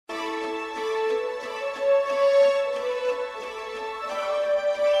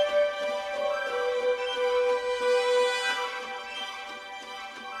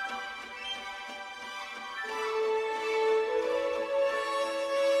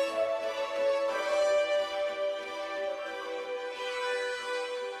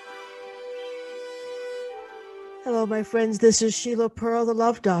Hello, my friends. This is Sheila Pearl, the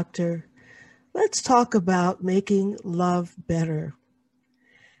Love Doctor. Let's talk about making love better.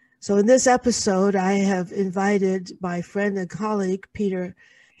 So, in this episode, I have invited my friend and colleague, Peter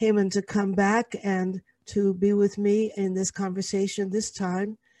Heyman, to come back and to be with me in this conversation this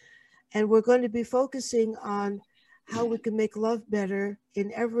time. And we're going to be focusing on how we can make love better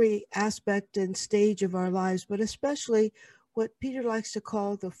in every aspect and stage of our lives, but especially what Peter likes to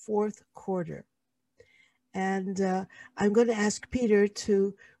call the fourth quarter. And I'm going to ask Peter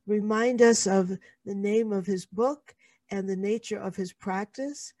to remind us of the name of his book and the nature of his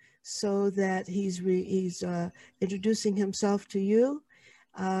practice so that he's introducing himself to you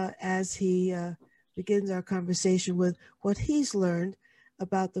as he begins our conversation with what he's learned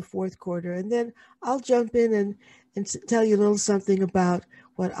about the fourth quarter. And then I'll jump in and tell you a little something about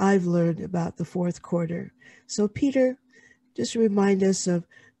what I've learned about the fourth quarter. So Peter, just remind us of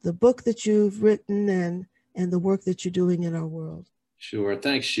the book that you've written and the work that you're doing in our world. Sure.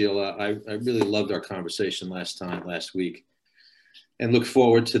 Thanks, Sheila. I really loved our conversation last week, and look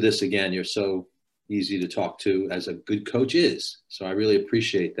forward to this again. You're so easy to talk to, as a good coach is. So I really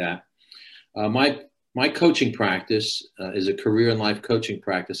appreciate that. My coaching practice is a career and life coaching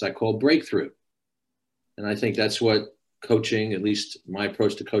practice I call Breakthrough. And I think that's what coaching, at least my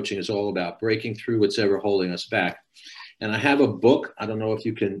approach to coaching, is all about: breaking through what's ever holding us back. And I have a book. I don't know if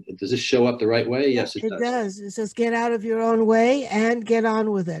you can, does this show up the right way? Yes, it does. It does. It says, get out of your own way and get on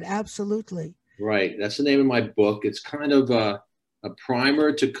with it. Absolutely. Right. That's the name of my book. It's kind of a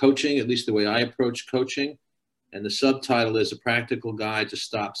primer to coaching, at least the way I approach coaching. And the subtitle is A Practical Guide to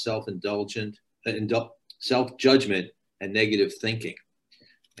Stop Self-Judgment and Negative Thinking.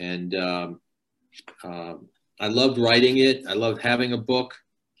 And I loved writing it. I loved having a book,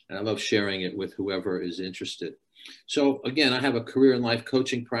 and I love sharing it with whoever is interested. So again, I have a career and life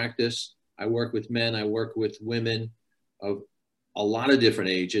coaching practice. I work with men, I work with women of a lot of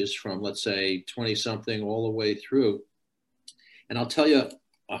different ages, from, let's say, 20 something all the way through. And I'll tell you,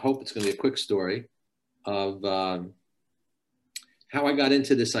 I hope it's going to be a quick story of how I got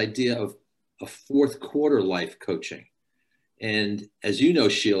into this idea of a fourth quarter life coaching. And as you know,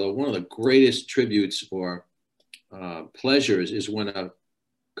 Sheila, one of the greatest tributes or pleasures is when a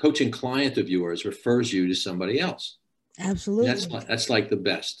coaching client of yours refers you to somebody else. Absolutely. That's like the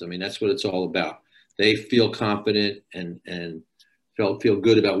best. I mean, that's what it's all about. They feel confident and feel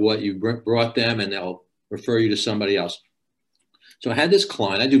good about what you brought them, and they'll refer you to somebody else. So I had this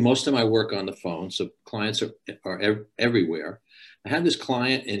client. I do most of my work on the phone, so clients are everywhere. I had this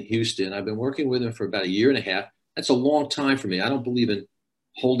client in Houston. I've been working with him for about a year and a half. That's a long time for me. I don't believe in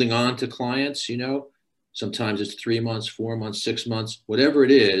holding on to clients, you know. Sometimes it's 3 months, 4 months, 6 months, whatever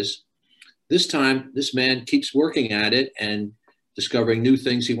it is. This time, this man keeps working at it and discovering new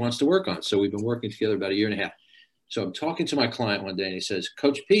things he wants to work on. So we've been working together about a year and a half. So I'm talking to my client one day, and he says,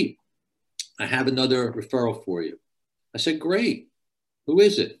 Coach Pete, I have another referral for you. I said, great. Who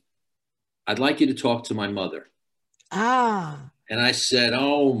is it? I'd like you to talk to my mother. Ah. And I said,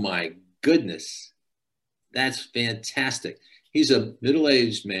 oh my goodness, that's fantastic. He's a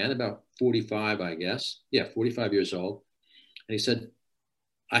middle-aged man, about 45, I guess. Yeah, 45 years old. And he said,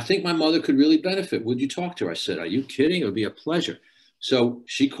 I think my mother could really benefit. Would you talk to her? I said, are you kidding? It would be a pleasure. So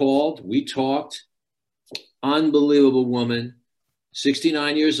she called, we talked. Unbelievable woman,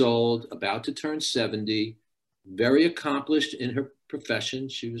 69 years old, about to turn 70, very accomplished in her profession.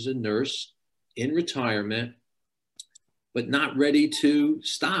 She was a nurse in retirement, but not ready to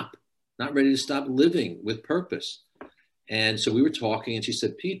stop living with purpose. And so we were talking, and she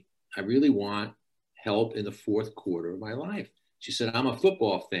said, Pete, I really want help in the fourth quarter of my life. She said, I'm a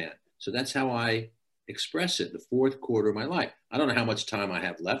football fan. So that's how I express it, the fourth quarter of my life. I don't know how much time I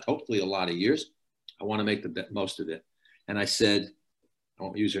have left, hopefully a lot of years. I want to make the most of it. And I said, I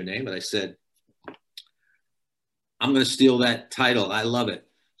won't use her name, but I said, I'm going to steal that title. I love it.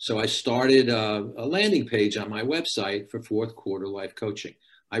 So I started a landing page on my website for fourth quarter life coaching.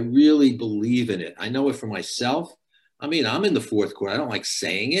 I really believe in it. I know it for myself. I mean, I'm in the fourth quarter. I don't like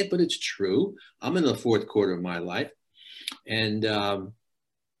saying it, but it's true. I'm in the fourth quarter of my life. And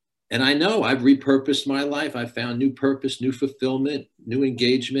I know I've repurposed my life. I found new purpose, new fulfillment, new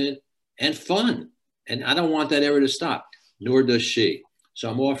engagement, and fun. And I don't want that ever to stop, nor does she. So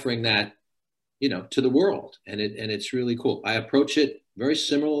I'm offering that, you know, to the world. And it's really cool. I approach it very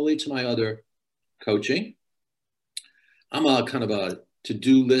similarly to my other coaching. I'm a kind of a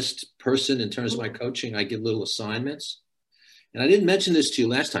to-do list person in terms of my coaching. I give little assignments. And I didn't mention this to you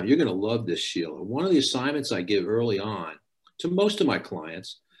last time. You're going to love this, Sheila. One of the assignments I give early on to most of my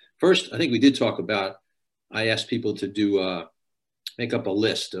clients, first, I think we did talk about, I asked people to do make up a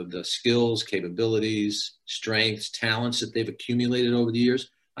list of the skills, capabilities, strengths, talents that they've accumulated over the years.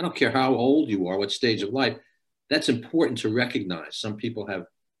 I don't care how old you are, what stage of life. That's important to recognize. Some people have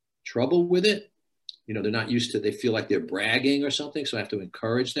trouble with it. You know, they're not used to it. They feel like they're bragging or something. So I have to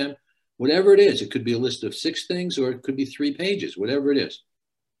encourage them. Whatever it is, it could be a list of 6 things or it could be 3 pages, whatever it is.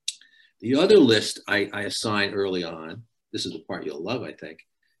 The other list I assign early on, this is the part you'll love, I think,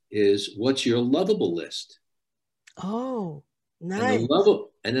 is what's your lovable list? Oh, nice.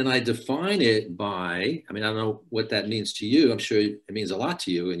 And then I define it by, I mean, I don't know what that means to you. I'm sure it means a lot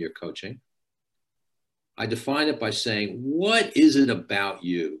to you in your coaching. I define it by saying, what is it about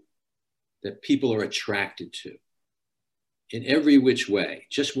you that people are attracted to in every which way?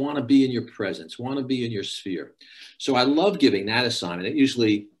 Just want to be in your presence, want to be in your sphere. So I love giving that assignment.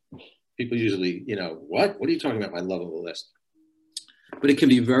 People usually, you know, what are you talking about, my lovable list? But it can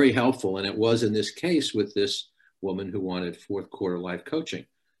be very helpful. And it was in this case with this woman who wanted 4th quarter life coaching.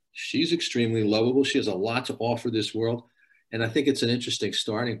 She's extremely lovable. She has a lot to offer this world. And I think it's an interesting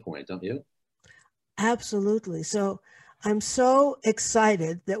starting point, don't you? Absolutely. So I'm so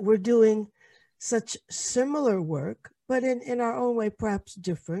excited that we're doing such similar work, but in our own way, perhaps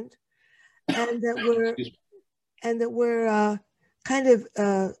different. And that we're kind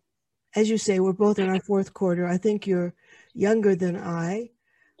of, as you say, we're both in our 4th quarter. I think you're younger than I.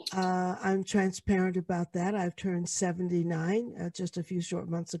 I'm transparent about that. I've turned 79 just a few short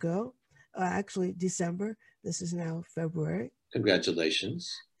months ago, actually December. This is now February.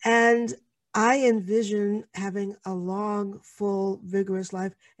 Congratulations. And I envision having a long, full, vigorous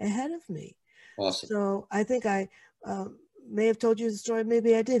life ahead of me. Awesome. So I think I may have told you the story,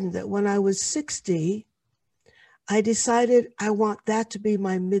 maybe I didn't, that when I was 60, I decided I want that to be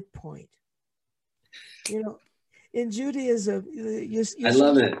my midpoint. You know, in Judaism, I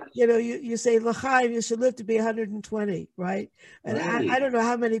love it. You know, you say, L'chaim, you should live to be 120, right? And right. I don't know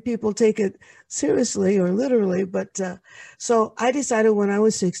how many people take it seriously or literally, but so I decided when I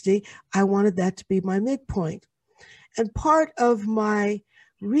was 60, I wanted that to be my midpoint. And part of my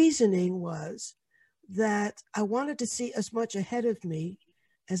reasoning was that I wanted to see as much ahead of me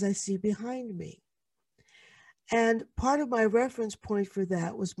as I see behind me. And part of my reference point for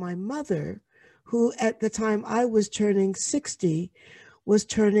that was my mother, who at the time I was turning 60, was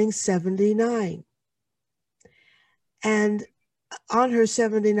turning 79. And on her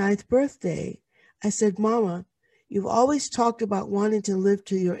 79th birthday, I said, Mama, you've always talked about wanting to live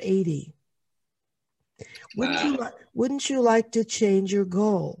till you're 80. Wouldn't you like to change your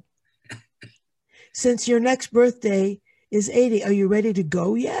goal? Since your next birthday is 80, are you ready to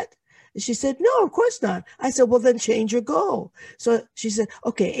go yet? And she said, no, of course not. I said, well, then change your goal. So she said,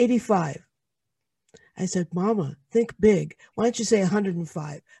 okay, 85. I said, Mama, think big. Why don't you say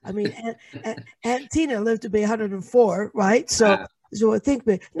 105? I mean, Aunt Tina lived to be 104, right? So think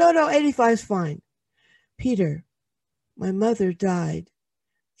big. No, 85 is fine. Peter, my mother died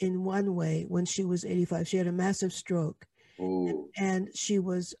in one way when she was 85. She had a massive stroke. And she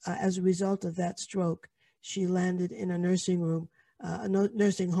was, as a result of that stroke, she landed in a nursing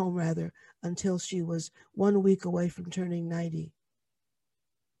home rather, until she was 1 week away from turning 90.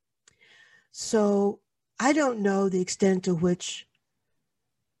 So I don't know the extent to which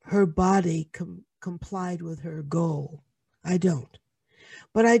her body complied with her goal. I don't.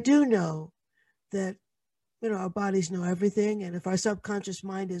 But I do know that, you know, our bodies know everything. And if our subconscious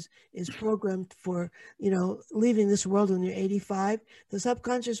mind is programmed for, you know, leaving this world when you're 85, the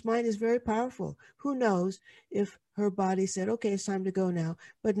subconscious mind is very powerful. Who knows if her body said, okay, it's time to go now,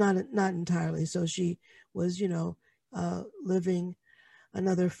 but not entirely. So she was, you know, living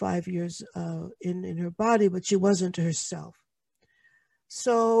another 5 years in her body, but she wasn't herself.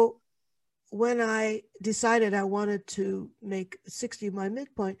 So when I decided I wanted to make 60 my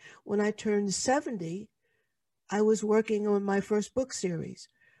midpoint, when I turned 70, I was working on my first book series,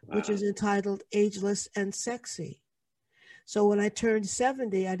 which is entitled Ageless and Sexy. So when I turned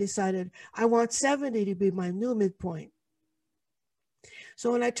 70, I decided I want 70 to be my new midpoint.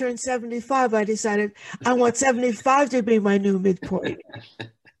 So when I turned 75, I decided I want 75 to be my new midpoint.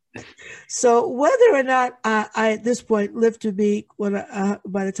 So whether or not I at this point live to be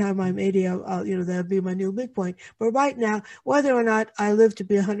by the time I'm 80, you know, that'll be my new midpoint. But right now, whether or not I live to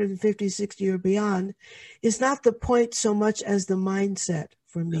be 150, 60 or beyond is not the point so much as the mindset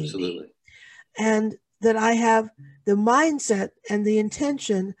for me. Absolutely. And that I have the mindset and the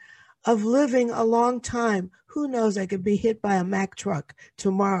intention of living a long time. Who knows, I could be hit by a Mack truck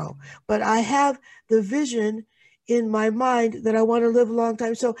tomorrow, but I have the vision in my mind that I want to live a long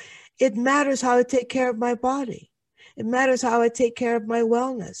time. So it matters how I take care of my body. It matters how I take care of my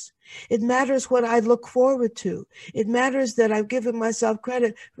wellness. It matters what I look forward to. It matters that I've given myself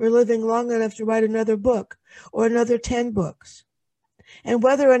credit for living long enough to write another book or another 10 books. And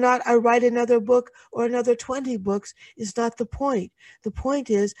whether or not I write another book or another 20 books is not the point. The point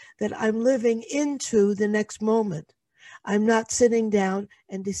is that I'm living into the next moment. I'm not sitting down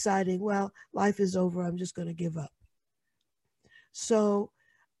and deciding, well, life is over, I'm just going to give up. So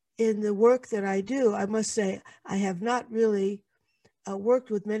in the work that I do, I must say I have not really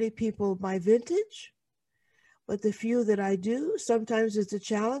worked with many people my vintage, but the few that I do, sometimes it's a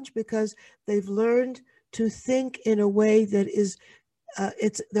challenge because they've learned to think in a way that is,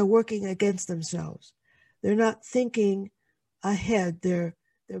 they're working against themselves. They're not thinking ahead. They're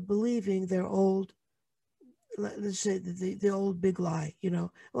believing their old, let's say the old big lie,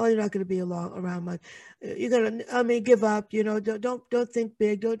 well, you're not going to be around much. You're going to, give up, don't think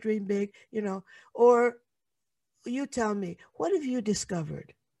big, don't dream big, or you tell me, what have you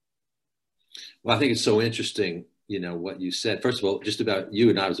discovered? Well, I think it's so interesting, what you said. First of all, just about you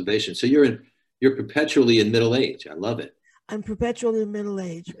and observation. So you're perpetually in middle age. I love it. I'm perpetually in middle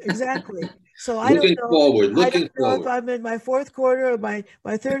age. Exactly. So I looking don't know. Forward, I don't know forward. if I'm in my fourth quarter or my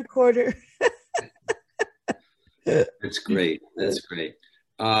third quarter. That's great. That's great.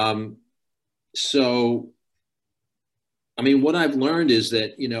 So, what I've learned is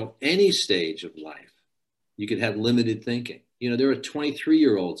that, any stage of life, you could have limited thinking. There are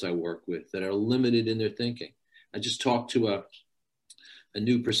 23-year-olds I work with that are limited in their thinking. I just talked to a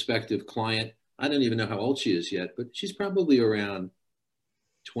new prospective client. I don't even know how old she is yet, but she's probably around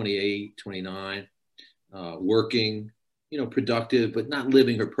 28, 29, working, productive, but not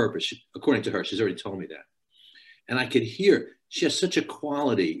living her purpose. According to her, she's already told me that. And I could hear she has such a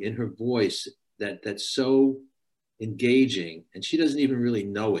quality in her voice that's so engaging, and she doesn't even really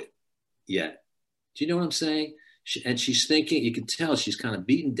know it yet. Do you know what I'm saying? And she's thinking, you can tell she's kind of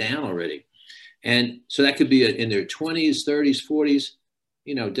beaten down already. And so that could be in their 20s, 30s, 40s,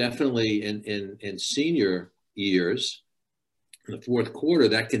 definitely in senior years, in the fourth quarter,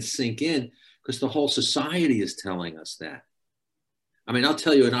 that can sink in because the whole society is telling us that. I'll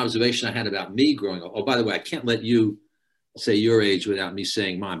tell you an observation I had about me growing up. Oh, by the way, I can't let you say your age without me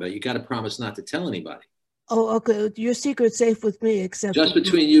saying mine, but you got to promise not to tell anybody. Oh, okay. Your secret's safe with me, except just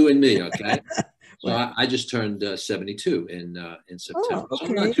between you and me, okay? So right. I just turned 72 in September. Oh, okay. So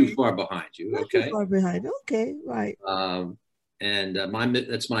I'm not too far behind you, not okay? Too far behind. Okay, right. And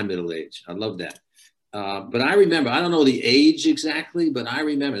that's my middle age. I love that. But I remember, I don't know the age exactly, but I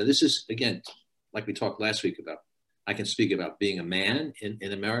remember, this is, again, like we talked last week about, I can speak about being a man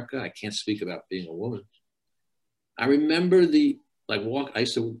in America. I can't speak about being a woman. I remember I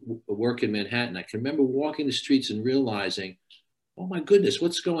used to work in Manhattan. I can remember walking the streets and realizing, oh my goodness,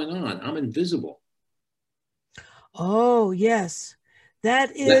 what's going on? I'm invisible. Oh, yes. That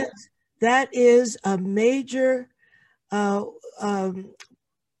is a major, what's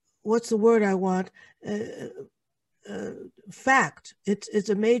the word I want? Fact. It's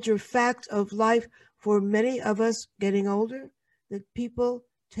a major fact of life for many of us getting older, that people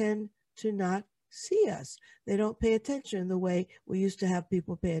tend to not see us. They don't pay attention the way we used to have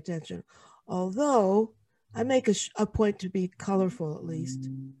people pay attention. Although I make a point to be colorful, at least.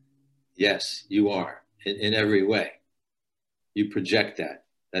 Yes, you are in every way. You project that.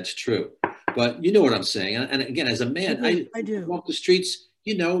 That's true. But you know what I'm saying. And again, as a man, I do. Walk the streets,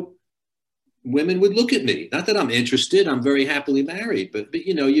 women would look at me. Not that I'm interested. I'm very happily married. But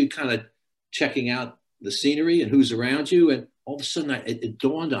you kind of checking out the scenery and who's around you. And all of a sudden, it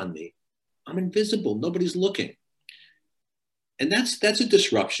dawned on me, I'm invisible. Nobody's looking. And that's a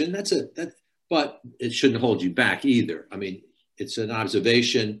disruption. But it shouldn't hold you back either. It's an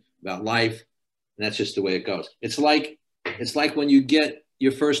observation about life, and that's just the way it goes. It's like when you get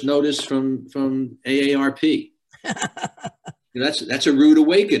your first notice from AARP. That's a rude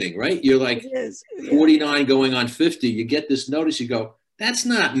awakening, right? You're like 49 going on 50. You get this notice, you go, that's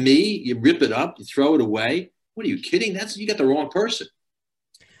not me. You rip it up, you throw it away. What are you kidding? You got the wrong person.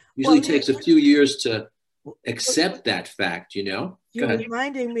 Usually takes a few years to accept that fact, You're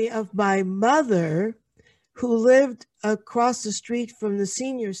reminding me of my mother, who lived across the street from the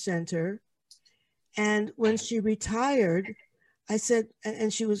senior center. And when she retired, I said,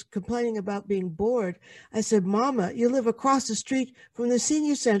 and she was complaining about being bored. I said, Mama, you live across the street from the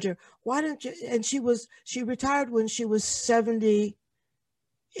senior center. Why don't you? And she retired when she was 78.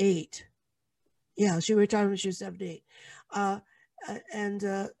 Yeah, she retired when she was 78. So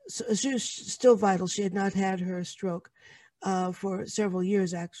she was still vital. She had not had her stroke for several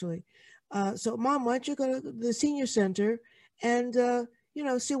years, actually. So, Mom, why don't you go to the senior center and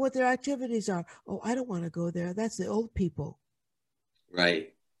see what their activities are. Oh, I don't want to go there. That's the old people.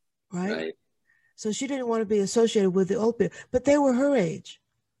 Right. Right. Right. So she didn't want to be associated with the old people, but they were her age.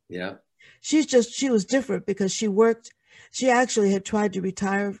 Yeah. She was different because she actually had tried to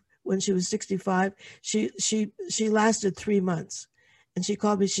retire when she was 65. She lasted 3 months. And she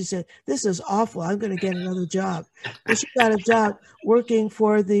called me, she said, "This is awful. I'm going to get another job." Well, she got a job working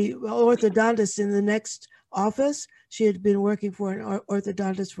for the orthodontist in the next office. She had been working for an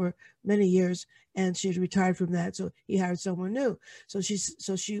orthodontist for many years, and she had retired from that. So he hired someone new. So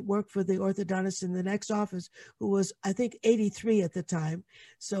she worked for the orthodontist in the next office, who was, I think, 83 at the time.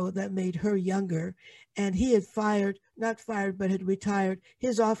 So that made her younger. And he had not fired, but had retired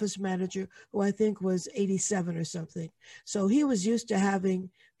his office manager, who I think was 87 or something. So he was used to having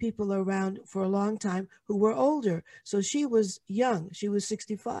people around for a long time who were older. So she was young. She was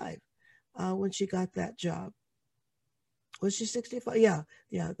 65 when she got that job. Was she 65? Yeah,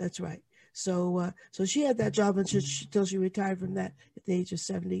 that's right. So she had that job until she retired from that at the age of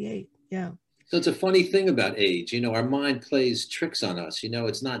 78. Yeah. So it's a funny thing about age. Our mind plays tricks on us.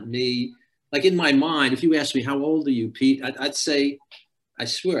 It's not me. Like in my mind, if you ask me, how old are you, Pete? I'd say, I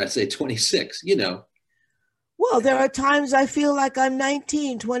swear, I'd say 26, Well, there are times I feel like I'm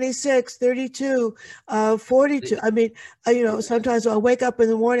 19, 26, 32, 42. I mean, sometimes I'll wake up in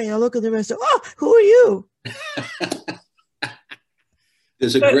the morning, I'll look at them and say, "Oh, who are you?"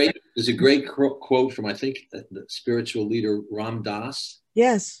 There's a great quote from, I think, the spiritual leader Ram Dass.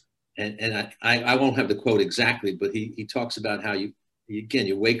 Yes. And I won't have the quote exactly, but he talks about how you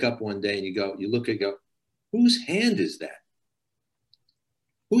wake up one day and you look and go, whose hand is that?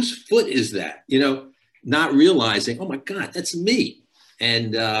 Whose foot is that? Not realizing, oh my God, that's me.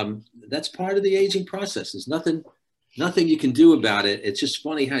 And that's part of the aging process. There's nothing you can do about it. It's just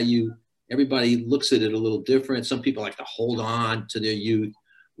funny how everybody looks at it a little different. Some people like to hold on to their youth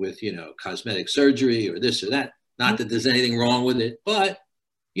with, cosmetic surgery or this or that. Not that there's anything wrong with it, but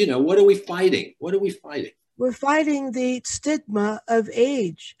what are we fighting? What are we fighting? We're fighting the stigma of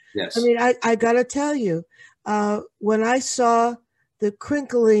age. Yes. I mean, I got to tell you, when I saw the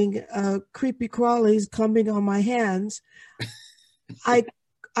crinkling, creepy crawlies coming on my hands, I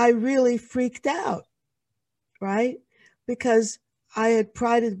really freaked out, right? Because I had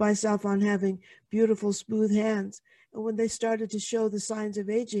prided myself on having beautiful, smooth hands. And when they started to show the signs of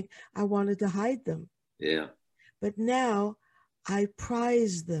aging, I wanted to hide them. Yeah. But now I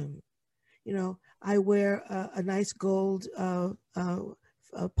prize them. I wear a nice gold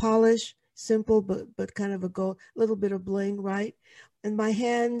polish, simple, but kind of a gold, little bit of bling, right? And my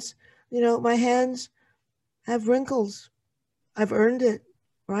hands, my hands have wrinkles. I've earned it,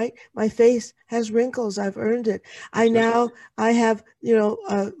 right? My face has wrinkles. I've earned it. I have,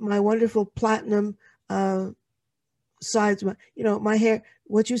 my wonderful platinum sides. My hair.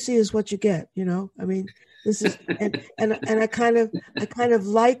 What you see is what you get. I mean, this is and I kind of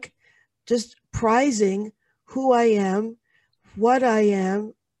like just prizing who I am, what I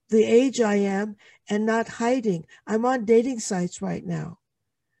am, the age I am, and not hiding. I'm on dating sites right now.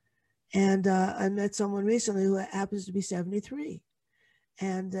 And I met someone recently who happens to be 73.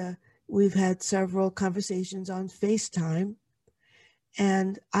 And we've had several conversations on FaceTime.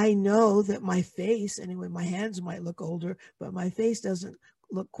 And I know that my face, anyway, my hands might look older, but my face doesn't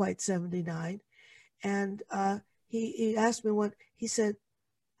look quite 79. And he asked me he said,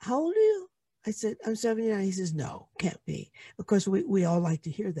 "How old are you?" I said, "I'm 79. He says, "No, can't be." Of course, we all like to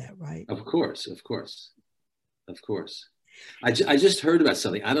hear that, right? Of course. I just heard about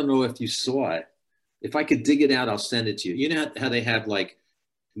something. I don't know if you saw it. If I could dig it out, I'll send it to you. You know how they have like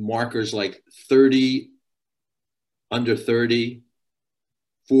markers like 30 under 30,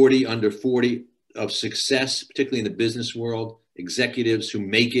 40 under 40 of success, particularly in the business world, executives who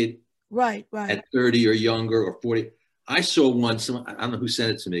make it right at 30 or younger or 40. I saw one, I don't know who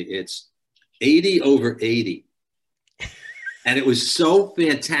sent it to me. It's 80 over 80. And it was so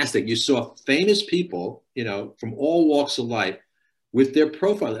fantastic. You saw famous people, from all walks of life with their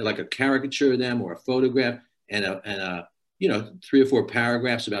profile, like a caricature of them or a photograph and a 3 or 4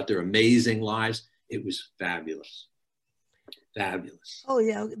 paragraphs about their amazing lives. It was fabulous. Fabulous. Oh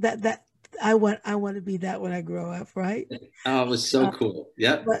yeah. That I want to be that when I grow up, right? Oh, it was so cool.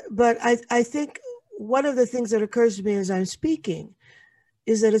 Yeah. But I think one of the things that occurs to me as I'm speaking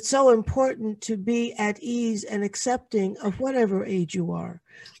is that it's so important to be at ease and accepting of whatever age you are,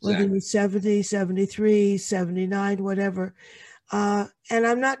 whether you're 70, 73, 79, whatever. And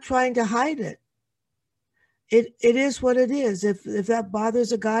I'm not trying to hide it. It is what it is. If that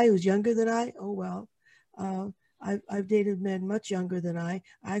bothers a guy who's younger than I, oh well. I've dated men much younger than I.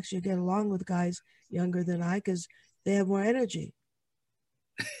 I actually get along with guys younger than I because they have more energy.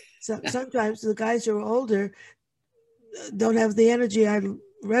 So sometimes the guys who are older don't have the energy I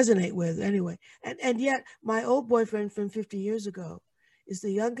resonate with anyway. And yet my old boyfriend from 50 years ago is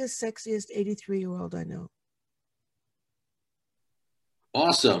the youngest, sexiest 83-year-old I know.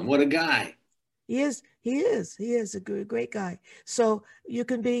 Awesome. What a guy. He is a good, great guy. So you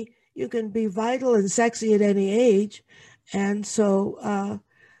can be vital and sexy at any age. And so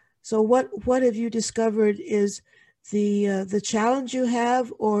what have you discovered is the challenge you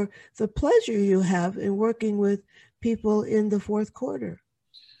have or the pleasure you have in working with people in the fourth quarter?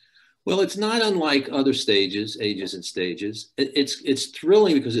 Well, it's not unlike other stages, ages and stages. It's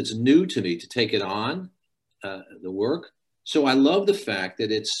thrilling because it's new to me to take it on, the work. So I love the fact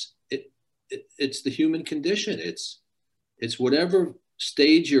that it's the human condition. It's whatever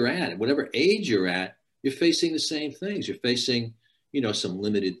stage you're at, whatever age you're at, you're facing the same things. You're facing, some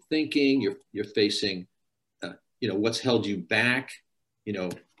limited thinking. You're facing, what's held you back. You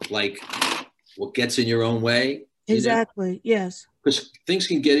know, like what gets in your own way. Exactly. Yes. Because things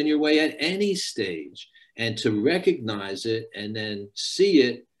can get in your way at any stage, and to recognize it and then see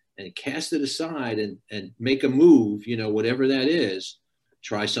it and cast it aside and make a move, whatever that is,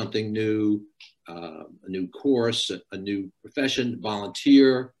 try something new, a new course, a new profession,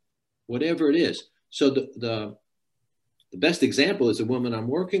 volunteer, whatever it is. So the best example is a woman I'm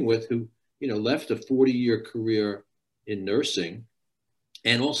working with who, left a 40-year career in nursing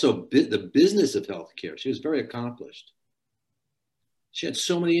and also the business of healthcare. She was very accomplished. She had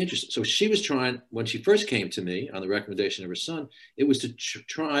so many interests. So she was trying, when she first came to me on the recommendation of her son, it was to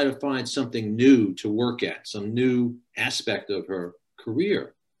try to find something new to work at, some new aspect of her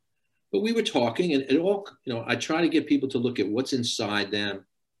career. But we were talking, and it all, I try to get people to look at what's inside them,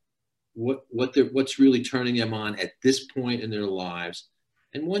 what's really turning them on at this point in their lives.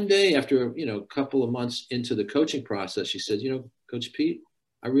 And one day, after a couple of months into the coaching process, she said, Coach Pete,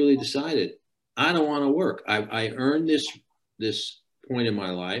 I really decided I don't want to work. I earned this point in my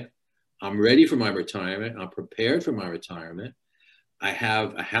life. I'm ready for my retirement. I'm prepared for my retirement. I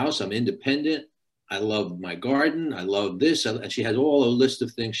have a house. I'm independent. I love my garden. I love this. And she has all a list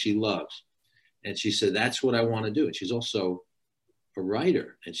of things she loves. And she said, that's what I want to do. And she's also a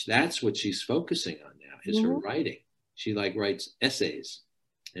writer. And that's what she's focusing on now is her writing. She writes essays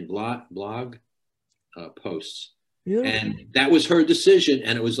and blog posts. And that was her decision.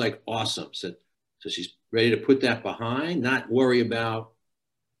 And it was awesome. So she's ready to put that behind, not worry about,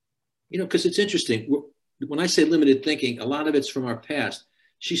 because it's interesting. When I say limited thinking, a lot of it's from our past.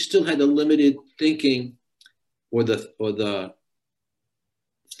 She still had the limited thinking or the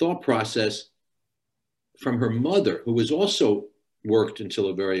thought process from her mother, who was also worked until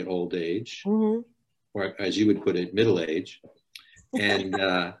a very old age, or as you would put it, middle age. And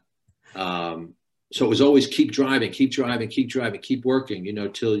so it was always keep driving, keep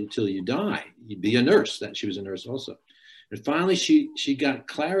working, till you die. You'd be a nurse. She was a nurse also. And finally she got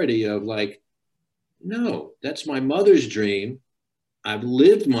clarity of no, that's my mother's dream. I've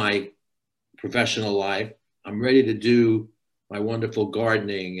lived my professional life. I'm ready to do my wonderful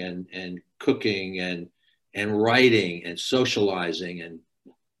gardening and cooking and writing and socializing. And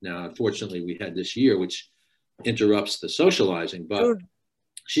now, unfortunately, we had this year, which interrupts the socializing, but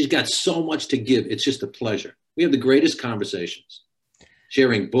she's got so much to give. It's just a pleasure. We have the greatest conversations,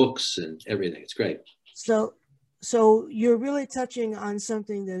 sharing books and everything. It's great. So you're really touching on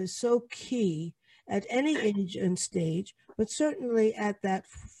something that is so key at any age and stage, but certainly at that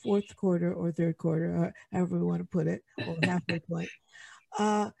fourth quarter or third quarter, or however we want to put it, or halfway point.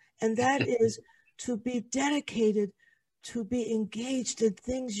 And that is to be dedicated, to be engaged in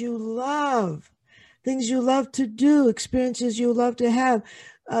things you love to do, experiences you love to have,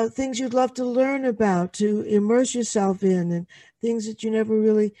 things you'd love to learn about, to immerse yourself in, and things that you never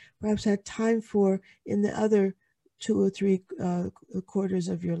really perhaps had time for in the other 2 or 3 quarters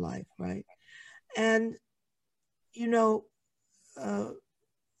of your life, right? And,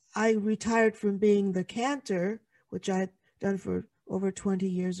 I retired from being the cantor, which I had done for over 20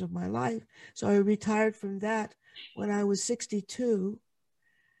 years of my life. So I retired from that when I was 62.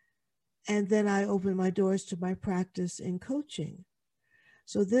 And then I opened my doors to my practice in coaching.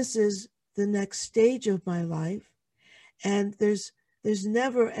 So this is the next stage of my life. And there's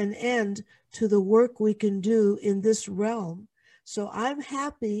never an end to the work we can do in this realm. So I'm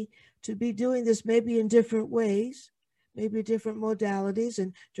happy to be doing this maybe in different ways, maybe different modalities.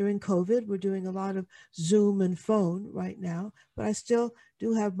 And during COVID, we're doing a lot of Zoom and phone right now, but I still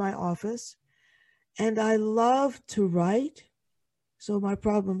do have my office. And I love to write. So my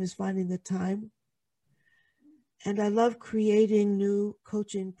problem is finding the time. And I love creating new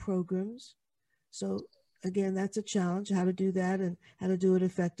coaching programs. So again, that's a challenge, how to do that and how to do it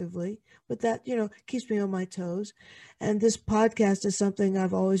effectively. But that, keeps me on my toes. And this podcast is something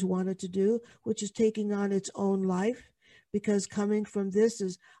I've always wanted to do, which is taking on its own life, because coming from this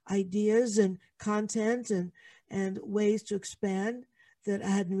is ideas and content and ways to expand that I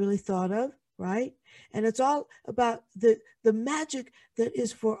hadn't really thought of, right? And it's all about the magic that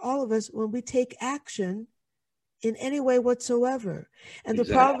is for all of us when we take action in any way whatsoever. And exactly.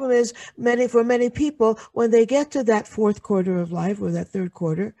 The problem is for many people, when they get to that fourth quarter of life or that third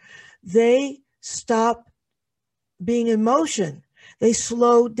quarter, they stop being in motion. They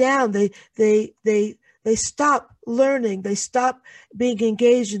slow down. They stop learning. They stop being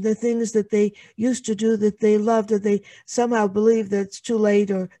engaged in the things that they used to do, that they loved, that they somehow believe that it's too late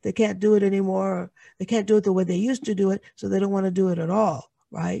or they can't do it anymore, or they can't do it the way they used to do it, so they don't want to do it at all,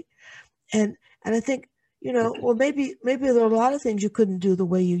 right? And I think, well, maybe there are a lot of things you couldn't do the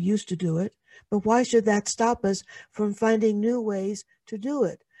way you used to do it, but why should that stop us from finding new ways to do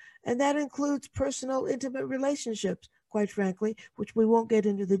it? And that includes personal, intimate relationships, quite frankly, which we won't get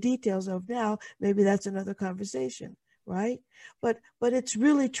into the details of now. Maybe that's another conversation, right? But it's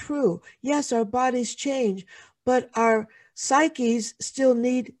really true. Yes, our bodies change, but our psyches still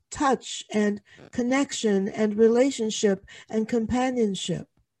need touch and connection and relationship and companionship.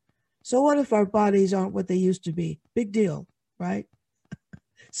 So what if our bodies aren't what they used to be? Big deal, right?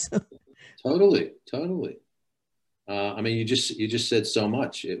 So totally. I mean, you just said so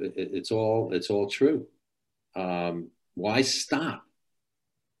much. It's all true. Why stop?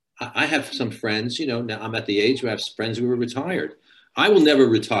 I have some friends. Now I'm at the age where I have friends who are retired. I will never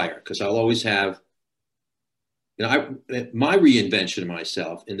retire because I'll always have. My reinvention of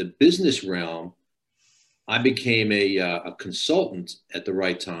myself in the business realm. I became a consultant at the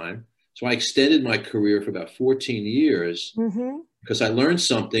right time. So I extended my career for about 14 years because I learned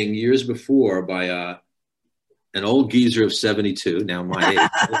something years before by an old geezer of 72, now my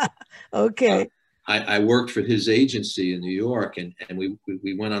age. Okay. I worked for his agency in New York, and we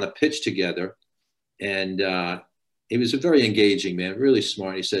went on a pitch together. And he was a very engaging man, really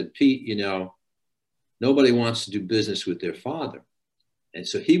smart. He said, Pete, nobody wants to do business with their father. And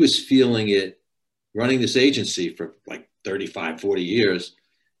so he was feeling it running this agency for like 35, 40 years.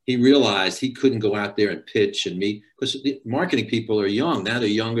 He realized he couldn't go out there and pitch and meet because the marketing people are young. Now they're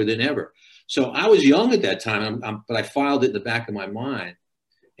younger than ever. So I was young at that time, but I filed it in the back of my mind.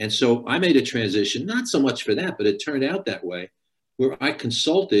 And so I made a transition, not so much for that, but it turned out that way, where I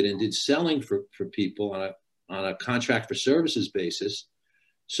consulted and did selling for people on a contract for services basis.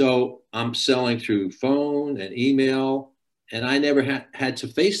 So I'm selling through phone and email, and I never had to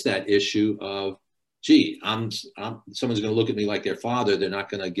face that issue of, gee, someone's going to look at me like their father. They're not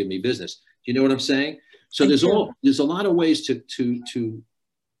going to give me business. Do you know what I'm saying? So there's a lot of ways to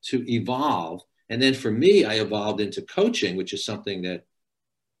evolve. And then for me, I evolved into coaching, which is something that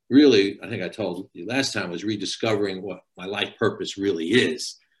really, I think I told you last time, was rediscovering what my life purpose really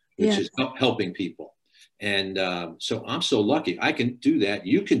is, which is helping people. And so I'm so lucky. I can do that.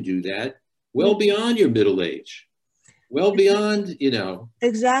 You can do that well beyond your middle age, well beyond,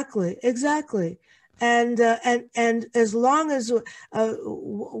 Exactly. And as long as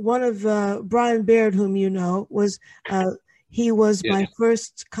one of Brian Baird, whom was, he was my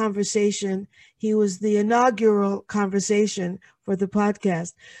first conversation. He was the inaugural conversation for the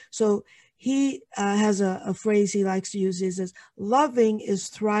podcast. So he has a phrase he likes to use. He says, "Loving is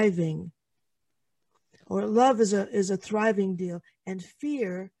thriving," or "Love is a thriving deal, and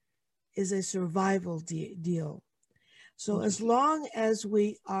fear is a survival deal." So as long as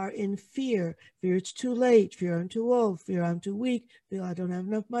we are in fear it's too late, fear I'm too old, fear I'm too weak, fear I don't have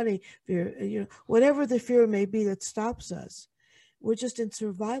enough money, fear, whatever the fear may be that stops us, we're just in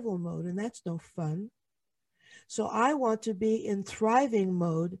survival mode, and that's no fun. So I want to be in thriving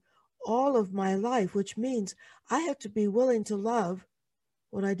mode all of my life, which means I have to be willing to love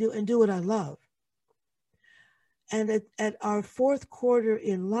what I do and do what I love. And at our fourth quarter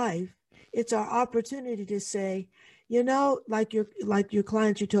in life, it's our opportunity to say, like your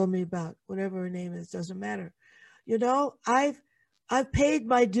client you told me about, whatever her name is, doesn't matter. I've paid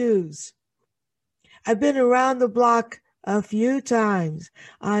my dues. I've been around the block a few times.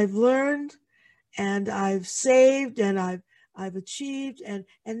 I've learned, and I've saved, and I've achieved, and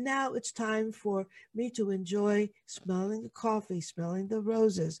now it's time for me to enjoy smelling the coffee, smelling the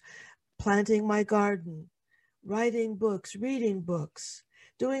roses, planting my garden, writing books, reading books,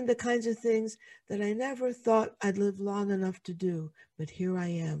 doing the kinds of things that I never thought I'd live long enough to do, but here I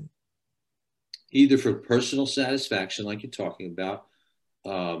am. Either for personal satisfaction, like you're talking about,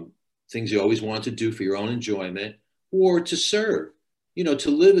 things you always want to do for your own enjoyment, or to serve. To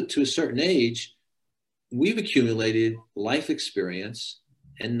live to a certain age, we've accumulated life experience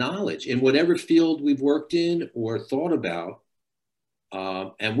and knowledge in whatever field we've worked in or thought about.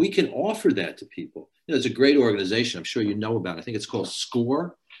 And we can offer that to people. You know, it's a great organization. I'm sure you know about it. I think it's called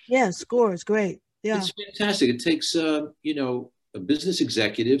SCORE. Yeah, SCORE is great. Yeah. It's fantastic. It takes, you know, business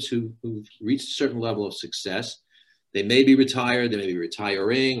executives who've reached a certain level of success. They may be retired, they may be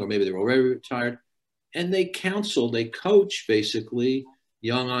retiring, or maybe they're already retired. And they counsel, they coach basically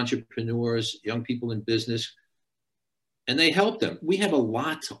young entrepreneurs, young people in business, and they help them. We have a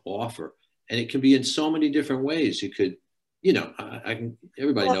lot to offer, and it can be in so many different ways. You could, you know, I can,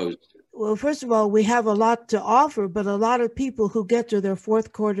 everybody Well, knows. well, first of all, we have a lot to offer, but a lot of people who get to their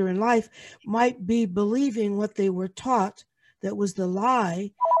fourth quarter in life might be believing what they were taught that was the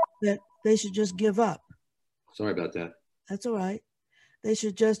lie, that they should just give up. Sorry about that. That's all right. They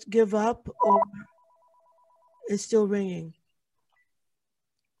should just give up, or it's still ringing.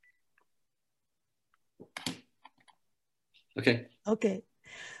 Okay. Okay.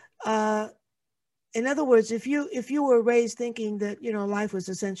 In other words, if you were raised thinking that, you know, life was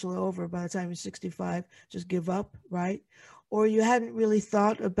essentially over by the time you're 65, just give up, right? Or you hadn't really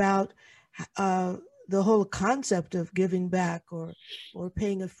thought about the whole concept of giving back, or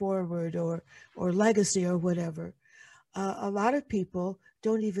paying it forward, or legacy, or whatever. A lot of people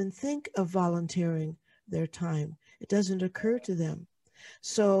don't even think of volunteering their time. It doesn't occur to them.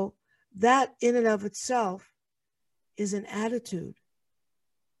 So that in and of itself is an attitude.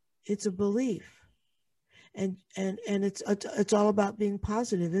 It's a belief. And it's all about being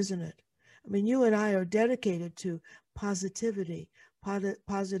positive, isn't it? I mean, you and I are dedicated to positivity,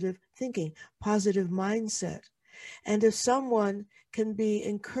 positive thinking, positive mindset. And if someone can be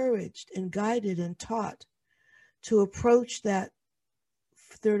encouraged and guided and taught to approach that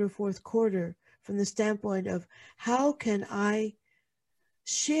third or fourth quarter from the standpoint of how can I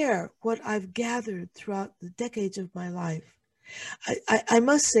share what I've gathered throughout the decades of my life. I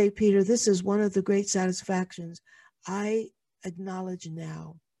must say, Peter, this is one of the great satisfactions I acknowledge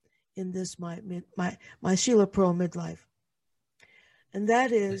now in this my Sheila Pearl midlife, and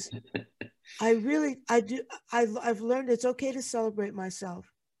that is, I've learned it's okay to celebrate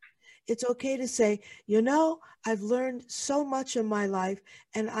myself. It's okay to say, you know, I've learned so much in my life,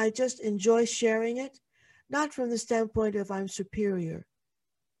 and I just enjoy sharing it, not from the standpoint of I'm superior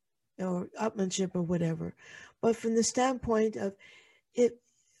or upmanship or whatever, but from the standpoint of it,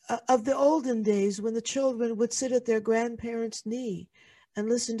 of the olden days when the children would sit at their grandparents' knee and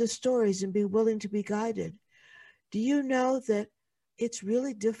listen to stories and be willing to be guided. Do you know that it's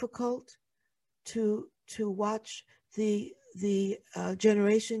really difficult to watch the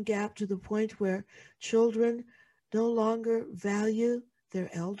generation gap to the point where children no longer value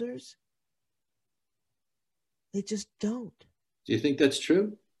their elders? They just don't. Do you think that's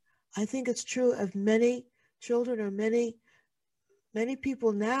true? I think it's true of many children, or many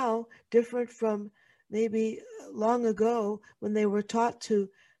people now, different from maybe long ago when they were taught to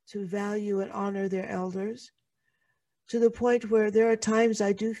value and honor their elders, to the point where there are times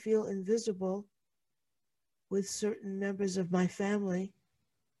I do feel invisible with certain members of my family.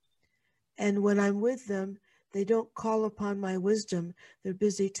 And when I'm with them, they don't call upon my wisdom. They're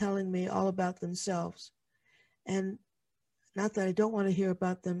busy telling me all about themselves. And not that I don't want to hear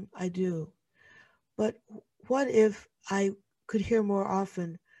about them, I do. But what if I could hear more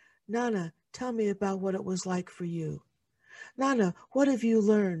often, Nana, tell me about what it was like for you. Nana, what have you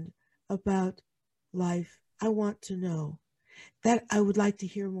learned about life? I want to know. That I would like to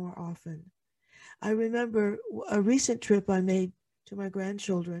hear more often. I remember a recent trip I made to my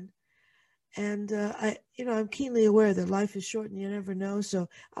grandchildren, and I'm keenly aware that life is short and you never know. So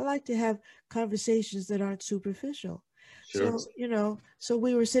I like to have conversations that aren't superficial. Sure. So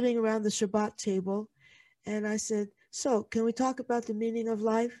we were sitting around the Shabbat table, and I said, so can we talk about the meaning of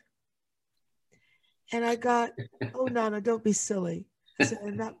life? And I got, oh, Nana, don't be silly. I said,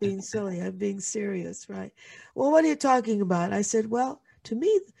 I'm not being silly. I'm being serious, right? Well, what are you talking about? I said, well, to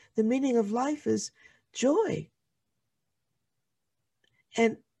me, the meaning of life is joy.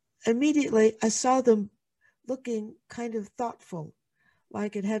 And immediately I saw them looking kind of thoughtful,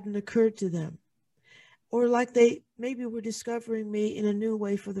 like it hadn't occurred to them, or like they maybe were discovering me in a new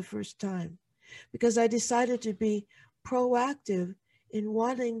way for the first time, because I decided to be proactive in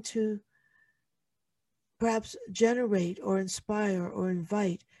wanting to perhaps generate or inspire or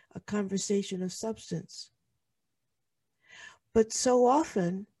invite a conversation of substance. But so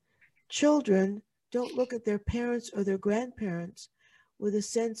often, children don't look at their parents or their grandparents with a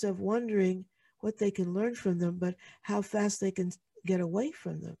sense of wondering what they can learn from them, but how fast they can get away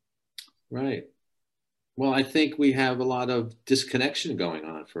from them. Right. Well, I think we have a lot of disconnection going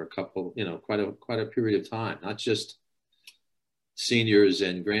on for a couple, quite a period of time. Not just seniors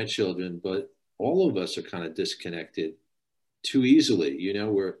and grandchildren, but all of us are kind of disconnected too easily.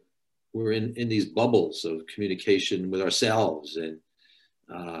 We're in these bubbles of communication with ourselves, and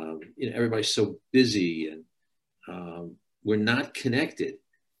everybody's so busy, and we're not connected.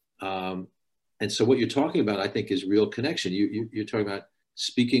 And so, what you're talking about, I think, is real connection. You're talking about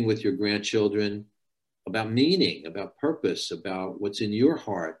speaking with your grandchildren about meaning, about purpose, about what's in your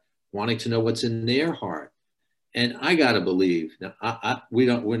heart, wanting to know what's in their heart. And I gotta believe now,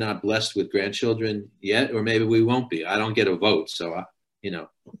 we're not blessed with grandchildren yet, or maybe we won't be. I don't get a vote, so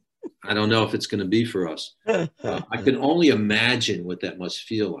I don't know if it's going to be for us. I can only imagine what that must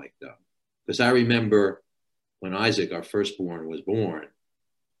feel like, though, because I remember when Isaac, our firstborn, was born,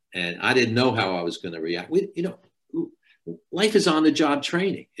 and I didn't know how I was going to react. Life is on the job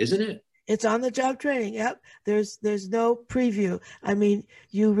training, isn't it? It's on the job training. Yep. There's no preview. I mean,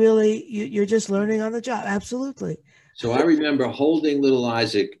 you're just learning on the job. Absolutely. So I remember holding little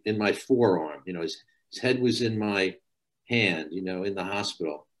Isaac in my forearm. His head was in my hand, in the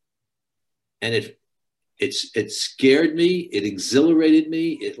hospital. And it scared me. It exhilarated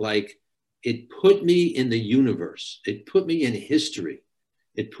me. It put me in the universe. It put me in history.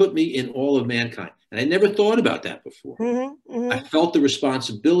 It put me in all of mankind. And I never thought about that before. Mm-hmm, mm-hmm. I felt the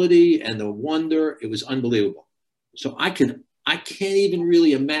responsibility and the wonder. It was unbelievable. So I can't even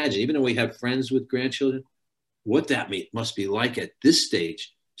really imagine, even though we have friends with grandchildren, what that must be like at this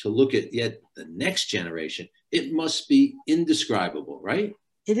stage to look at yet the next generation. It must be indescribable, right?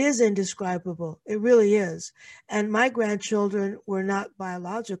 It is indescribable. It really is. And my grandchildren were not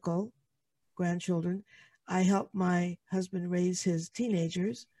biological grandchildren. I helped my husband raise his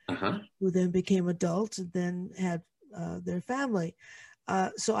teenagers, who then became adults and then had their family.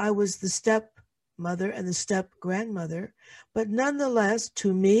 So I was the stepmother and the step grandmother. But nonetheless,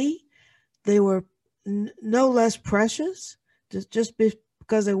 to me, they were no less precious, just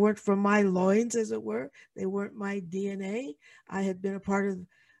because they weren't from my loins, as it were. They weren't my DNA. I had been a part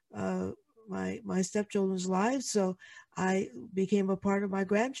of my stepchildren's lives, so I became a part of my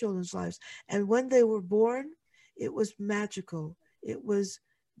grandchildren's lives. And when they were born, it was magical. It was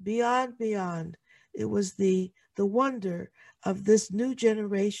beyond. It was the wonder of this new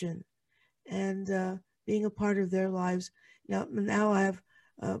generation, and being a part of their lives. Now I have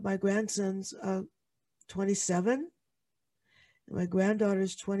my grandson's 27. My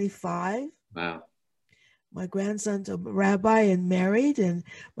granddaughter's 25. Wow. My grandson's a rabbi and married, and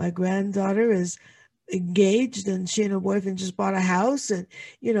my granddaughter is engaged, and she and her boyfriend just bought a house, and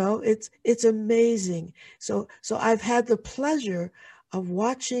it's amazing. So I've had the pleasure of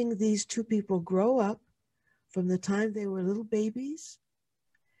watching these two people grow up from the time they were little babies,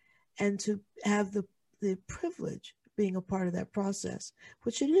 and to have the privilege of being a part of that process,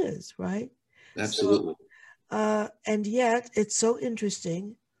 which it is, right? Absolutely. And yet it's so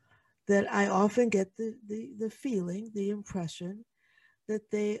interesting that I often get the feeling, the impression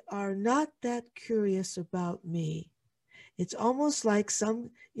that they are not that curious about me. It's almost like some,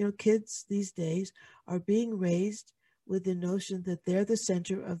 kids these days are being raised with the notion that they're the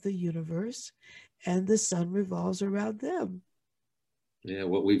center of the universe and the sun revolves around them. Yeah,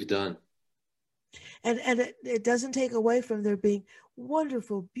 what we've done. And it doesn't take away from their being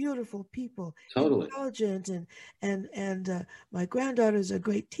wonderful, beautiful people, totally intelligent, and my granddaughter is a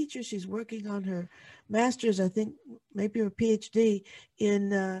great teacher. She's working on her master's, I think, maybe her PhD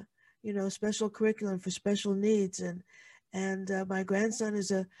in special curriculum for special needs, and my grandson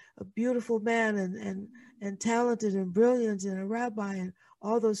is a beautiful man and talented and brilliant and a rabbi and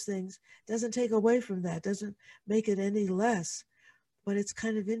all those things. Doesn't take away from that. Doesn't make it any less. But it's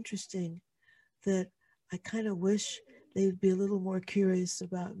kind of interesting that I kind of wish they would be a little more curious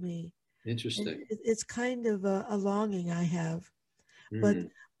about me. Interesting. It's kind of a longing I have.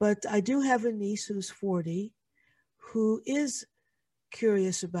 But I do have a niece who's 40 who is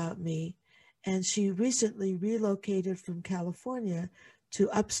curious about me. And she recently relocated from California to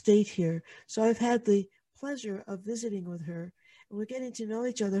upstate here. So I've had the pleasure of visiting with her. And we're getting to know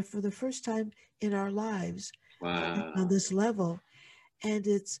each other for the first time in our lives. Wow. On this level. And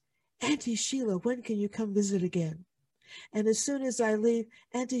it's, Auntie Sheila, when can you come visit again? And as soon as I leave,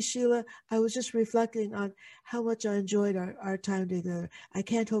 Auntie Sheila, I was just reflecting on how much I enjoyed our time together. I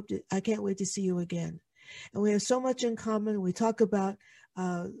can't wait to see you again. And we have so much in common. We talk about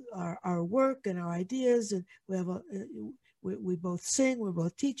our work and our ideas, and we both sing. We're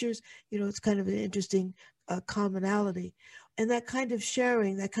both teachers. It's kind of an interesting commonality. And that kind of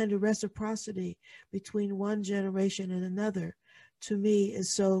sharing, that kind of reciprocity between one generation and another, to me,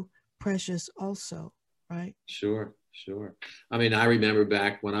 is so precious also, right? Sure, sure. I mean, I remember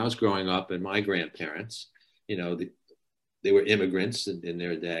back when I was growing up and my grandparents, you know, they were immigrants in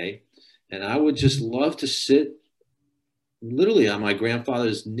their day. And I would just love to sit literally on my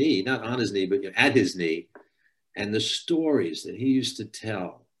grandfather's knee, not on his knee, but at his knee, and the stories that he used to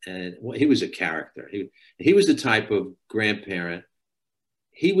tell. And well, he was a character. He was the type of grandparent.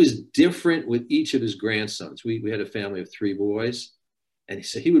 He was different with each of his grandsons. We had a family of three boys, and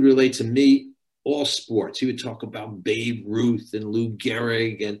so he would relate to me all sports. He would talk about Babe Ruth and Lou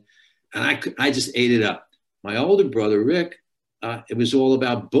Gehrig, and I just ate it up. My older brother Rick, it was all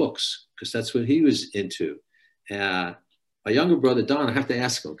about books because that's what he was into. My younger brother Don, I have to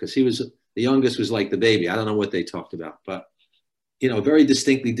ask him because he was the youngest, was like the baby. I don't know what they talked about, but you know, very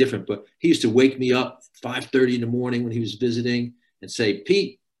distinctly different. But he used to wake me up 5:30 in the morning when he was visiting and say,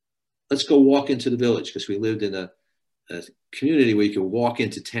 Pete, let's go walk into the village, because we lived in a community where you could walk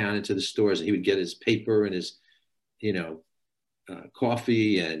into town, into the stores, and he would get his paper and his, you know,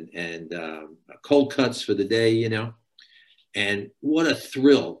 coffee and cold cuts for the day, you know. And what a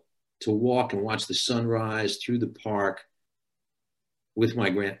thrill to walk and watch the sunrise through the park with my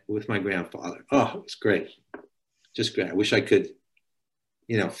grandfather. Oh, it was great. Just great. I wish I could,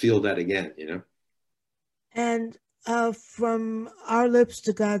 you know, feel that again, you know. And from our lips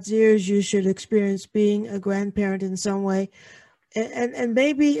to God's ears, you should experience being a grandparent in some way, and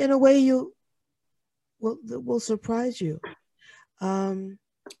maybe in a way you will surprise you,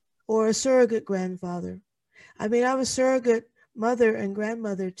 or a surrogate grandfather. I mean, I'm a surrogate mother and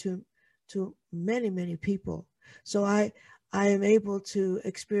grandmother to many people, so I am able to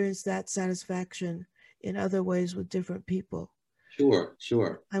experience that satisfaction in other ways with different people. Sure,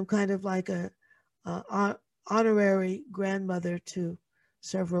 sure. I'm kind of like a honorary grandmother to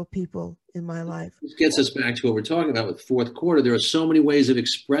several people in my life. This gets us back to what we're talking about with fourth quarter. There are so many ways of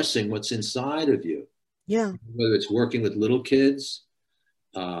expressing what's inside of you. Yeah. Whether it's working with little kids,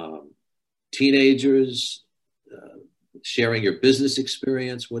 teenagers, sharing your business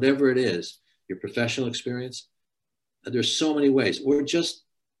experience, whatever it is, your professional experience. There's so many ways, or just,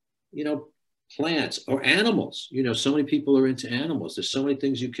 you know, plants or animals. You know, so many people are into animals. There's so many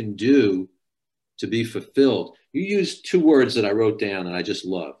things you can do to be fulfilled. You used two words that I wrote down and I just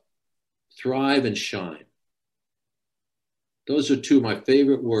love: thrive and shine. Those are two of my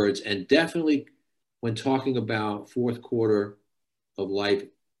favorite words. And definitely when talking about fourth quarter of life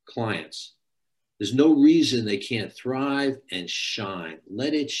clients, there's no reason they can't thrive and shine.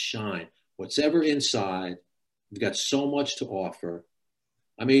 Let it shine. What's ever inside, you've got so much to offer.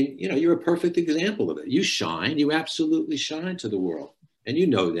 I mean, you know, you're a perfect example of it. You shine. You absolutely shine to the world. And you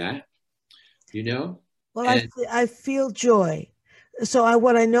know that, you know? Well, and, I feel joy. So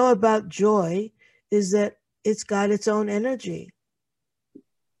what I know about joy is that it's got its own energy.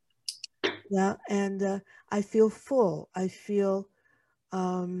 Yeah. And I feel full. I feel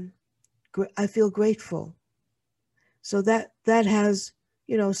grateful. So that has,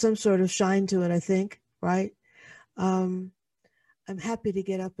 you know, some sort of shine to it, I think, right? I'm happy to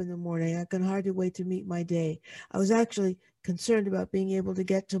get up in the morning. I can hardly wait to meet my day. I was actually concerned about being able to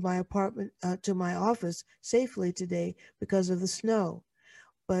get to my apartment, to my office safely today because of the snow,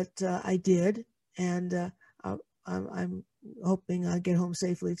 but I did, and I'm hoping I'll get home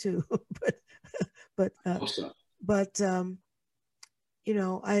safely too. but also, but you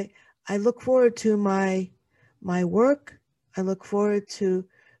know, I look forward to my work. I look forward to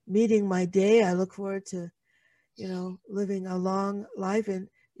meeting my day. I look forward to, you know, living a long life, and,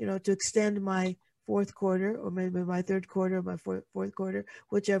 you know, to extend my fourth quarter, or maybe my third quarter, or my fourth quarter,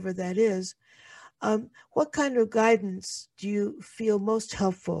 whichever that is. What kind of guidance do you feel most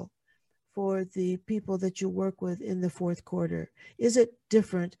helpful for the people that you work with in the fourth quarter? Is it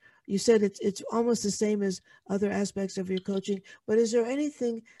different? You said it's almost the same as other aspects of your coaching, but is there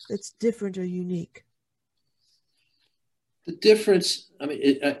anything that's different or unique? the difference, I mean,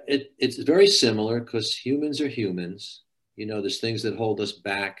 it's very similar because humans are humans. You know, there's things that hold us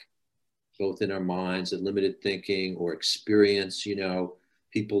back, both in our minds and limited thinking or experience. You know,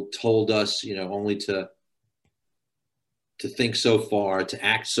 people told us, you know, only to think so far, to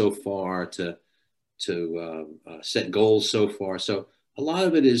act so far, to set goals so far. So a lot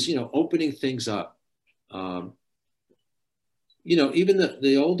of it is, you know, opening things up. Um, you know, even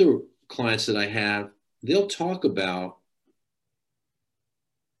the older clients that I have, they'll talk about,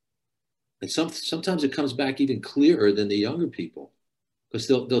 and sometimes it comes back even clearer than the younger people, because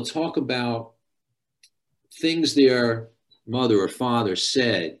they'll talk about things their mother or father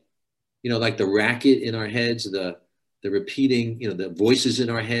said, you know, like the racket in our heads, the repeating, you know, the voices in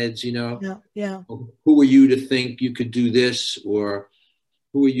our heads, you know. Yeah, yeah. Who are you to think you could do this, or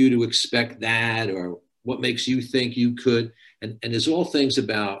who are you to expect that, or what makes you think you could. And there's all things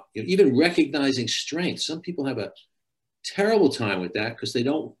about, you know, even recognizing strength. Some people have a terrible time with that because they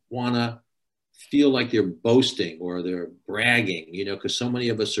don't want to feel like they're boasting or they're bragging, you know, because so many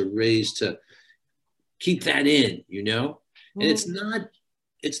of us are raised to keep that in, you know. And it's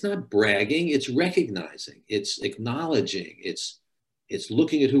not bragging, it's recognizing, it's acknowledging, it's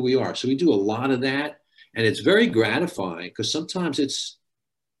looking at who we are. So we do a lot of that, and it's very gratifying because sometimes it's,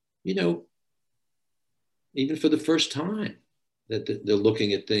 you know, even for the first time that they're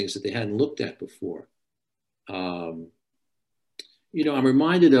looking at things that they hadn't looked at before. um, you know, I'm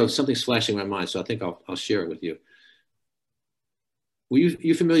reminded of something's flashing in my mind, so I think I'll share it with you. Were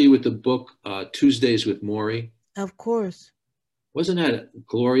you familiar with the book Tuesdays with Maury? Of course. Wasn't that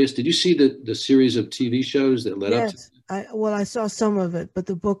glorious? Did you see the series of TV shows that led up to? Yes. I saw some of it, but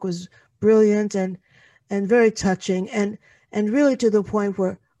the book was brilliant and very touching and really to the point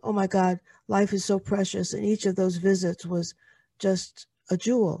where, oh my God, life is so precious. And each of those visits was just a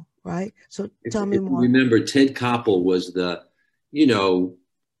jewel, right? So tell me If you more. remember, Ted Koppel was the, you know,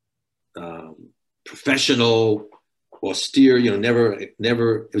 professional, austere, you know, never,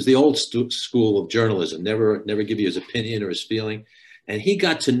 it was the old school of journalism, never give you his opinion or his feeling. And he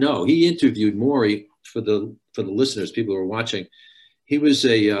got to know, he interviewed Maury for the listeners, people who are watching. He was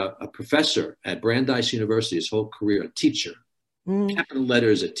a professor at Brandeis University his whole career, a teacher, capital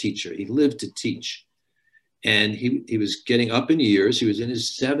letters, a teacher. He lived to teach. And he was getting up in years. He was in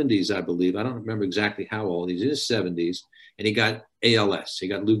his 70s, I believe. I don't remember exactly how old. He's in his 70s, and he got ALS. He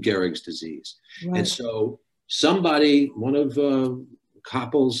got Lou Gehrig's disease. Right. And so somebody, one of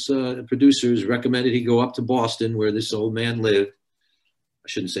Koppel's producers, recommended he go up to Boston, where this old man lived. I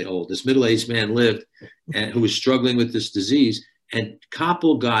shouldn't say old. This middle-aged man lived, and who was struggling with this disease. And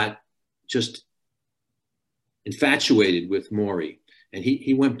Koppel got just infatuated with Maury. And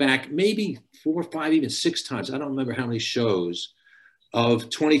he went back maybe 4 or 5, even 6 times. I don't remember how many shows of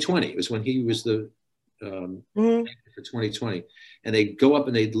 2020. It was when he was the for 2020. And they'd go up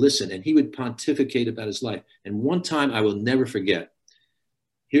and they'd listen, and he would pontificate about his life. And one time I will never forget.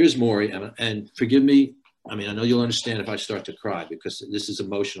 Here's Maury, and forgive me. I mean, I know you'll understand if I start to cry because this is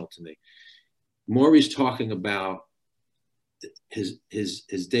emotional to me. Maury's talking about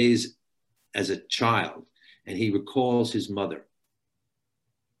his days as a child, and he recalls his mother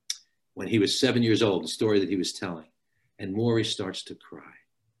when he was 7 years old, the story that he was telling. And Maury starts to cry.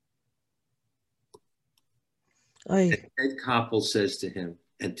 And Ted Koppel says to him,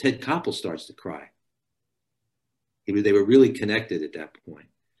 and Ted Koppel starts to cry. They were really connected at that point.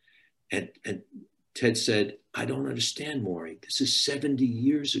 And Ted said, I don't understand, Maury. This is 70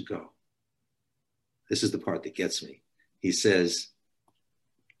 years ago. This is the part that gets me. He says,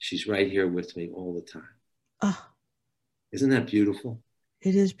 she's right here with me all the time. Oh. Isn't that beautiful?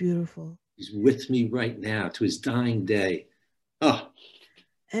 It is beautiful. He's with me right now to his dying day. Oh.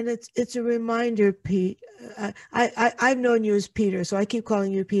 And it's a reminder, Pete. I've known you as Peter, so I keep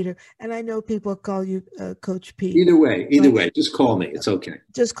calling you Peter. And I know people call you Coach Pete. Either way, just call me. It's okay.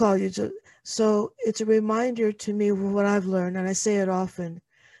 Just call you. So it's a reminder to me of what I've learned, and I say it often,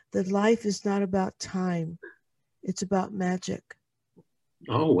 that life is not about time. It's about magic.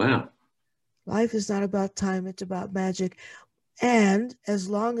 Oh, wow. Life is not about time. It's about magic. And as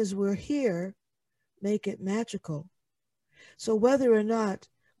long as we're here, make it magical. So whether or not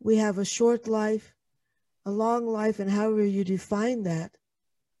we have a short life, a long life, and however you define that,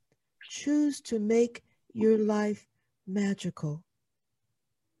 choose to make your life magical.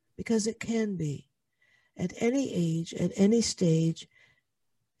 Because it can be. At any age, at any stage,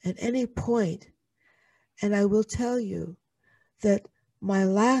 at any point. And I will tell you that my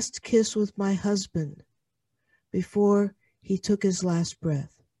last kiss with my husband before he took his last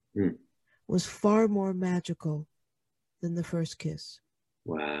breath was far more magical than the first kiss.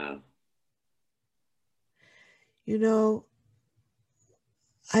 Wow. You know,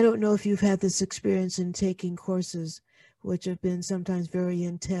 I don't know if you've had this experience in taking courses which have been sometimes very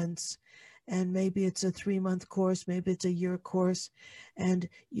intense, and maybe it's a 3-month course, maybe it's a year course, and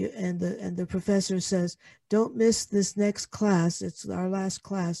the professor says, don't miss this next class, it's our last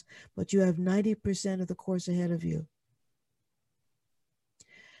class, but you have 90% of the course ahead of you.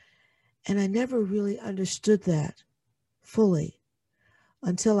 And I never really understood that fully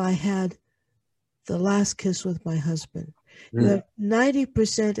until I had the last kiss with my husband. You have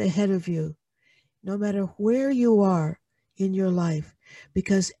 90% ahead of you, no matter where you are in your life,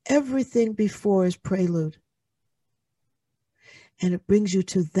 because everything before is prelude. And it brings you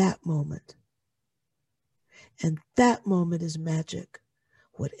to that moment. And that moment is magic,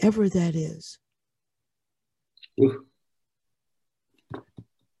 whatever that is. Ooh.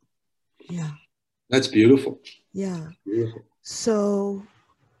 Yeah. That's beautiful. Yeah. Beautiful. So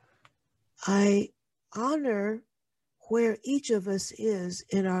I honor where each of us is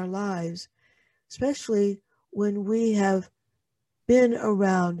in our lives, especially when we have been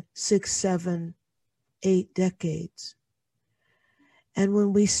around 6, 7, 8 decades. And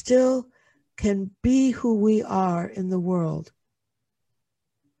when we still can be who we are in the world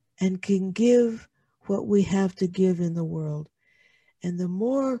and can give what we have to give in the world. And the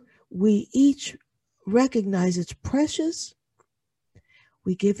more we each recognize it's precious,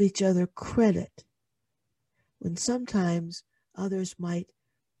 we give each other credit when sometimes others might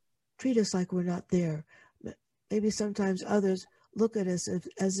treat us like we're not there. Maybe sometimes others look at us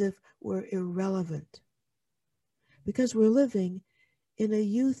as if we're irrelevant because we're living in a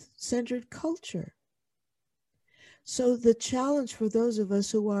youth-centered culture. So the challenge for those of us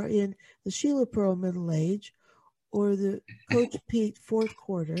who are in the Sheila Pearl middle age or the Coach Pete fourth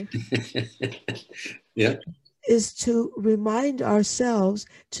quarter Yeah. is to remind ourselves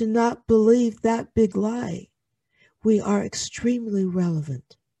to not believe that big lie. We are extremely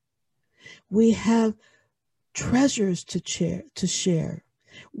relevant. We have treasures to share.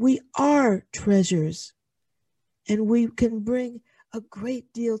 We are treasures, and we can bring a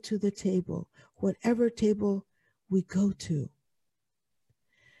great deal to the table, whatever table we go to.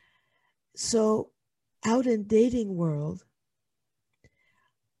 So out in dating world,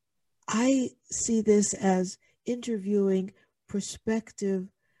 I see this as interviewing prospective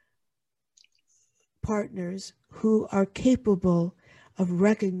partners who are capable of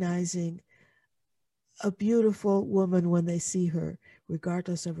recognizing a beautiful woman when they see her,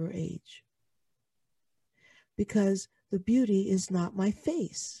 regardless of her age. Because the beauty is not my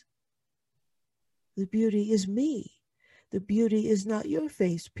face. The beauty is me. The beauty is not your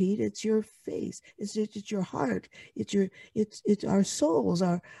face, Pete. It's your face. It's your heart. It's our souls,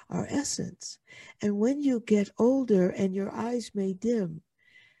 our essence. And when you get older and your eyes may dim,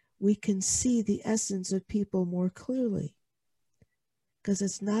 we can see the essence of people more clearly. Because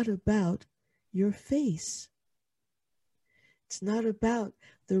it's not about your face. It's not about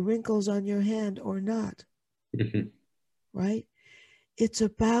the wrinkles on your hand or not. Right? It's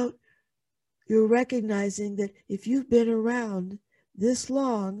about you're recognizing that if you've been around this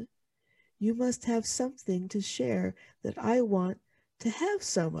long, you must have something to share that I want to have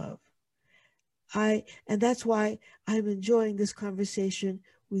some of. And that's why I'm enjoying this conversation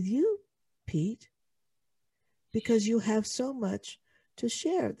with you, Pete, because you have so much to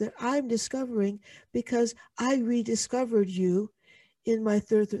share that I'm discovering because I rediscovered you in my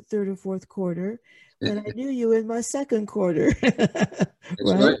third or fourth quarter when I knew you in my second quarter.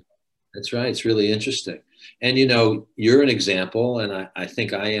 Right? That's right. It's really interesting. And you're an example, and I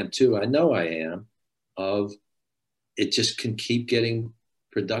think I am too. I know I am, of it just can keep getting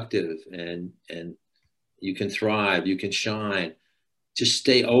productive and you can thrive, you can shine. Just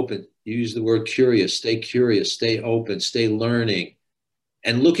stay open. Use the word curious, stay open, stay learning,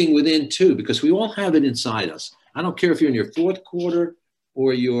 and looking within too, because we all have it inside us. I don't care if you're in your fourth quarter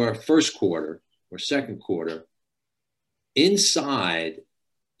or your first quarter or second quarter. Inside,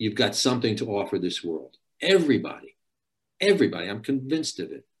 you've got something to offer this world. Everybody, I'm convinced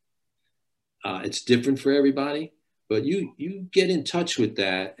of it. It's different for everybody, but you get in touch with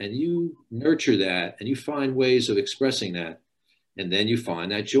that and you nurture that and you find ways of expressing that, and then you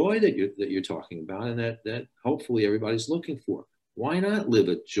find that joy that you're talking about, and that hopefully everybody's looking for. Why not live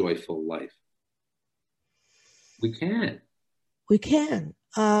a joyful life? We can. We can.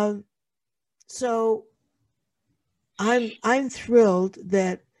 So I'm thrilled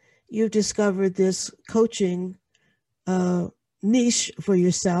that you've discovered this coaching niche for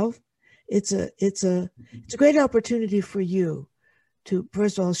yourself. It's a great opportunity for you to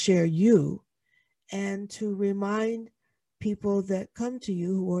first of all share you and to remind people that come to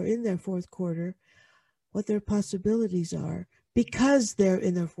you who are in their fourth quarter what their possibilities are because they're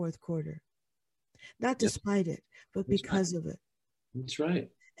in their fourth quarter. Not despite it, but because of it. That's right.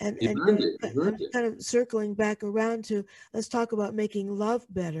 And I'm kind of circling back around to let's talk about making love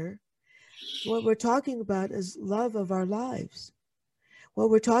better. What we're talking about is love of our lives. What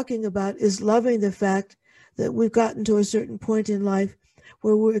we're talking about is loving the fact that we've gotten to a certain point in life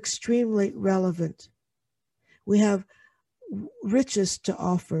where we're extremely relevant. We have riches to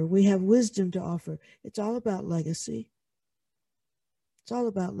offer. We have wisdom to offer. It's all about legacy. It's all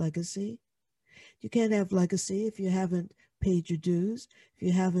about legacy. You can't have legacy if you haven't paid your dues, if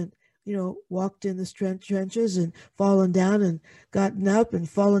you haven't, walked in the trenches and fallen down and gotten up and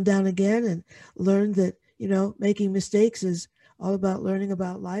fallen down again and learned that, making mistakes is all about learning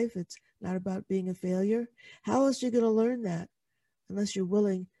about life. It's not about being a failure. How else are you going to learn that unless you're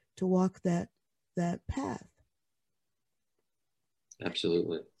willing to walk that that path.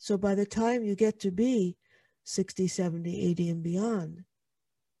 Absolutely. So by the time you get to be 60, 70, 80 and beyond,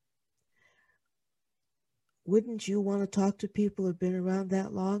 wouldn't you want to talk to people who've been around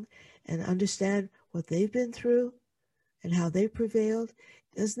that long and understand what they've been through and how they prevailed?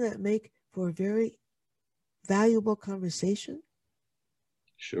 Doesn't that make for a very valuable conversation?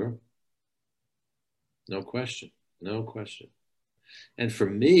 Sure. No question. No question. And for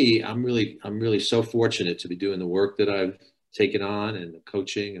me, I'm really so fortunate to be doing the work that I've taken on and the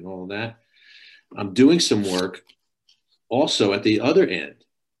coaching and all of that. I'm doing some work also at the other end.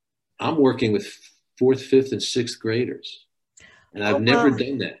 I'm working with fourth, fifth, and sixth graders. And I've never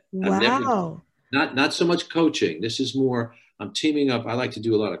done that. I've never, Wow. not so much coaching. This is more, I'm teaming up. I like to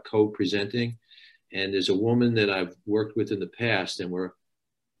do a lot of co-presenting. And there's a woman that I've worked with in the past, and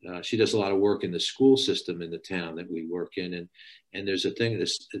she does a lot of work in the school system in the town that we work in. And there's a thing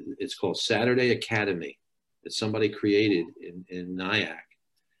it's called Saturday Academy that somebody created in Nyack.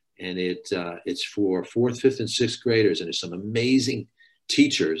 And it's for fourth, fifth, and sixth graders. And there's some amazing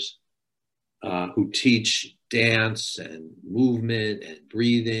teachers who teach dance and movement and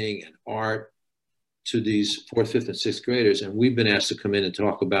breathing and art to these fourth, fifth, and sixth graders. And we've been asked to come in and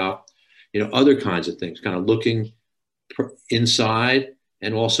talk about, other kinds of things, kind of looking inside,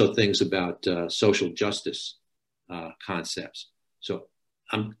 and also things about social justice concepts. So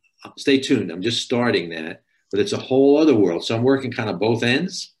stay tuned. I'm just starting that, but it's a whole other world. So I'm working kind of both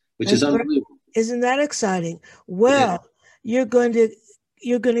ends, which is unbelievable. Isn't that exciting? Well, yeah.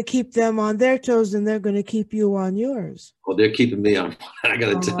 You're going to keep them on their toes, and they're going to keep you on yours. Well, they're keeping me on. I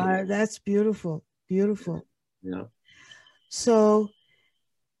got to tell you. That's beautiful. Beautiful. Yeah. So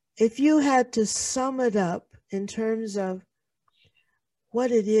if you had to sum it up in terms of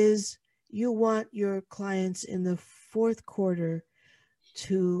what it is you want your clients in the fourth quarter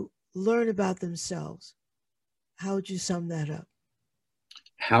to learn about themselves, how would you sum that up?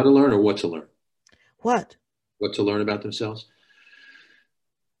 How to learn or what to learn? What? What to learn about themselves?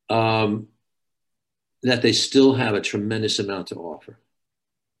 That they still have a tremendous amount to offer.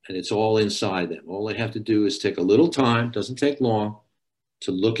 And it's all inside them. All they have to do is take a little time, doesn't take long,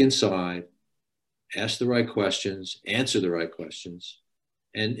 to look inside, ask the right questions, answer the right questions,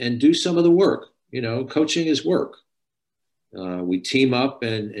 and do some of the work. Coaching is work. We team up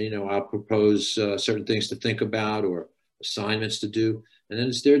and I'll propose certain things to think about or assignments to do. And then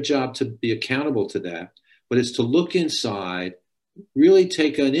it's their job to be accountable to that. But it's to look inside, really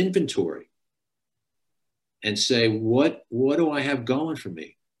take an inventory and say, what do I have going for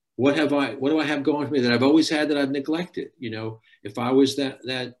me? What do I have going for me that I've always had that I've neglected? If I was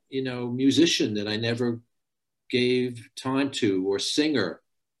that musician that I never gave time to, or singer,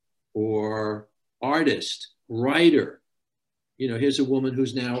 or artist, writer, here's a woman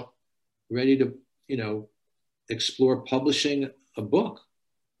who's now ready to, explore publishing a book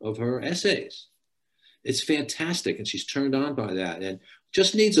of her essays. It's fantastic. And she's turned on by that and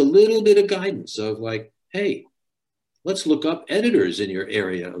just needs a little bit of guidance of like, hey, let's look up editors in your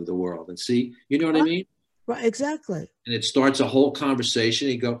area of the world and see, you know what I mean? Right, exactly. And it starts a whole conversation.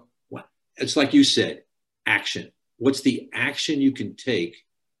 You go, what? It's like you said, action. What's the action you can take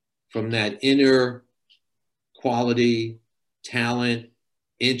from that inner quality, talent,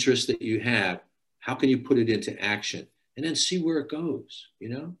 interest that you have? How can you put it into action? And then see where it goes,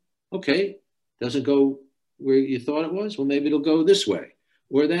 Okay, doesn't go where you thought it was? Well, maybe it'll go this way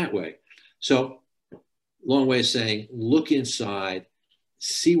or that way. So long way of saying, look inside,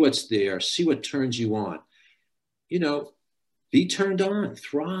 see what's there, see what turns you on. Be turned on,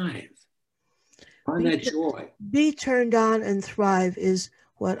 thrive, find that joy. Be turned on and thrive is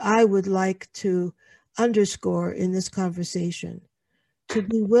what I would like to underscore in this conversation. To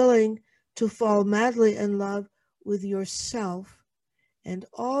be willing to fall madly in love with yourself and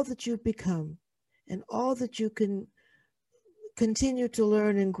all that you've become and all that you can continue to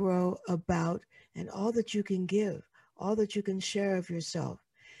learn and grow about, and all that you can give, all that you can share of yourself,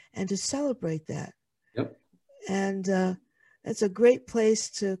 and to celebrate that. Yep. And that's a great place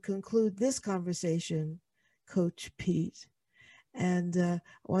to conclude this conversation, Coach Pete. And I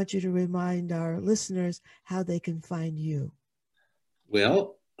want you to remind our listeners how they can find you.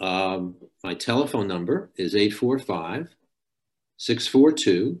 Well, my telephone number is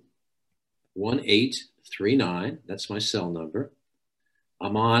 845-642-1839. That's my cell number. I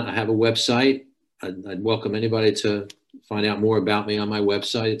have a website. I'd welcome anybody to find out more about me on my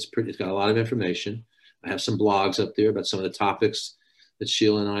website. It's got a lot of information. I have some blogs up there about some of the topics that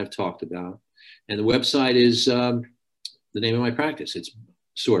Sheila and I have talked about. And the website is the name of my practice. It's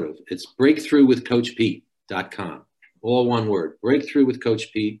breakthroughwithcoachpete.com. All one word,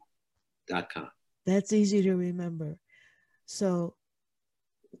 breakthroughwithcoachpete.com. That's easy to remember. So,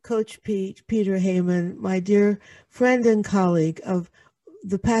 Coach Peter Heyman, my dear friend and colleague of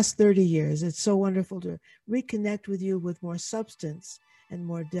the past 30 years, it's so wonderful to reconnect with you with more substance and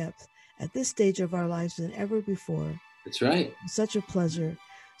more depth at this stage of our lives than ever before. That's right. Such a pleasure.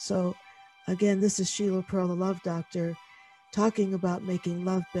 So, again, this is Sheila Pearl, the Love Doctor, talking about making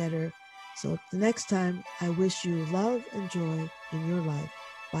love better. So, the next time, I wish you love and joy in your life.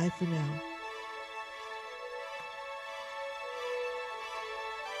 Bye for now.